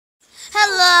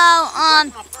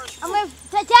Hello,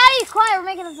 Daddy's quiet, we're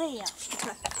making a video.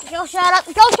 Go shut up,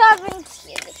 go shut up and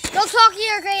go talk to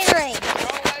your Gatorade.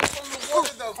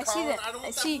 I see that.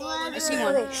 I see one.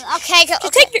 Okay, go.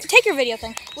 Take your video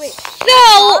thing. Wait.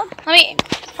 So,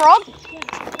 frog?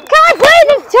 God, where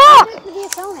did it talk?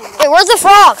 Wait, where's the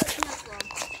frog?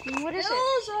 What is it?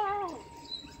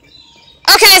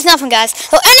 Okay, it's nothing, guys.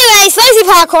 So anyway, Spicy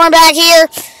Popcorn back here.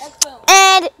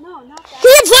 And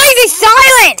he plays in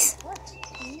silence.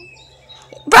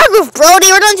 Back with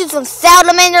Brody, we're gonna do some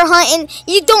salamander hunting.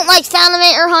 You don't like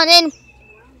salamander hunting?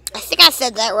 I think I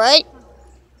said that right.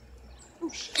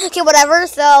 Okay, whatever.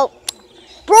 So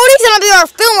Brody's gonna be our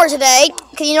filmer today.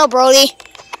 Cause you know Brody.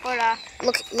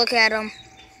 Look at him.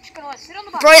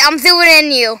 Brody, I'm zooming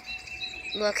in you.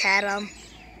 Look at him.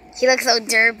 He looks so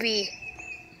derpy.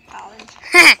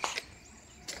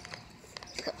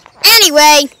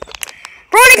 Anyway,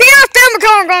 Brody, be our filmer.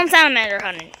 We're going salamander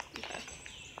hunting.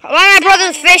 One of my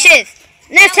brother's fishes.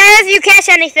 Next time if you catch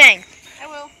anything. I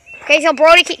will. Okay, so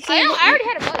Brody, I already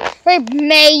had a bite. Wait,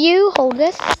 may you hold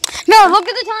this? No, look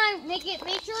at the time. Make sure.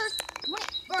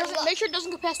 Make sure it doesn't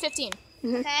go past 15.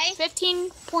 Okay. 15.00.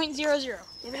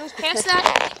 If it goes past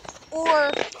that,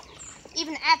 or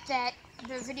even at that,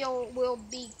 the video will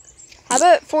be. How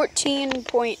about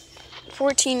 14.1499?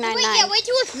 Wait, yeah, wait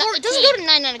till it's 14. No, it doesn't go to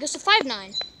 99. It goes to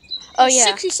 59. Oh yeah.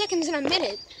 60 seconds in a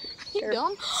minute. You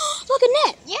dumb. Look at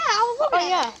Net. Yeah, I was looking at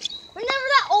yeah. it. Remember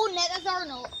that old Net? That's our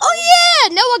note. Oh yeah.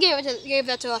 Noah gave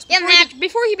that to us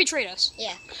before he betrayed us.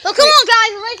 Yeah. So come on,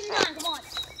 guys. We're racing time. Come on.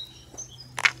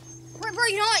 Bro,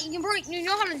 you know what? You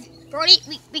know how to. Brody,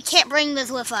 we can't bring this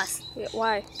with us. Yeah,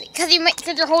 why? Because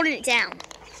you're holding it down.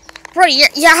 Brody,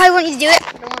 yeah, how I want you to do it?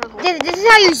 This is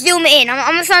how you zoom in.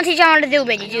 I'm just going to teach you how to zoom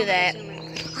in. You do that.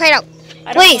 Okay, now,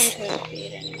 please.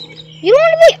 You don't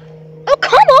want to be... Oh,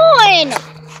 come on.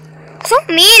 So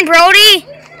mean, Brody.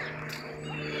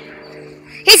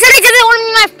 He said he doesn't want to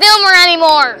be my filmer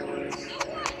anymore.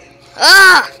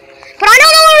 Ugh. But I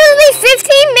don't know when it'll be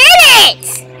 15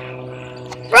 minutes.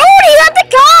 Brody, you have to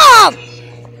come.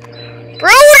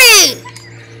 Brody.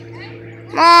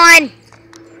 Come on.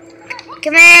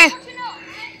 Come here.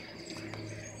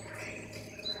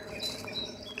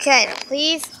 Okay, now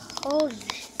please hold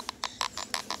this.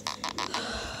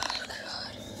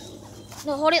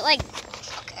 No, hold it like.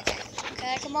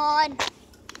 Okay, come on.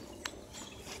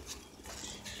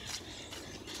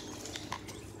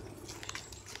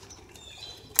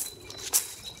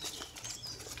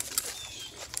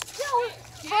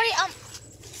 Brody,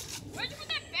 Where'd you put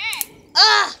that bag?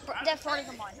 That's Brody,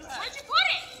 come on. Where'd you put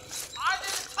it? I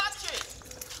didn't touch it.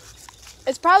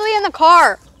 It's probably in the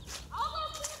car.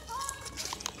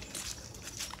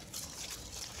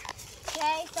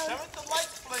 Okay, so.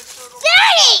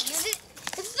 Daddy!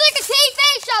 This is like a TV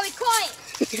show, be quiet.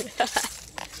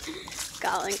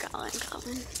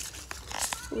 Colin.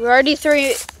 We're already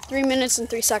 3 minutes and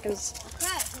 3 seconds.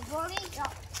 Okay, so Brody,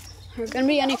 Are gonna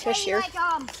be any fish here? Like,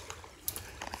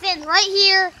 then right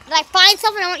here, when I find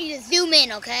something, I want you to zoom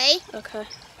in, okay? Okay.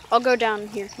 I'll go down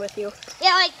here with you.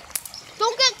 Yeah, like,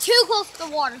 don't get too close to the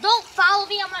water. Don't follow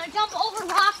me. I'm gonna jump over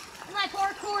rocks with my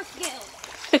parkour skills.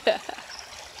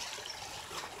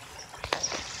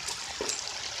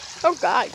 Oh God.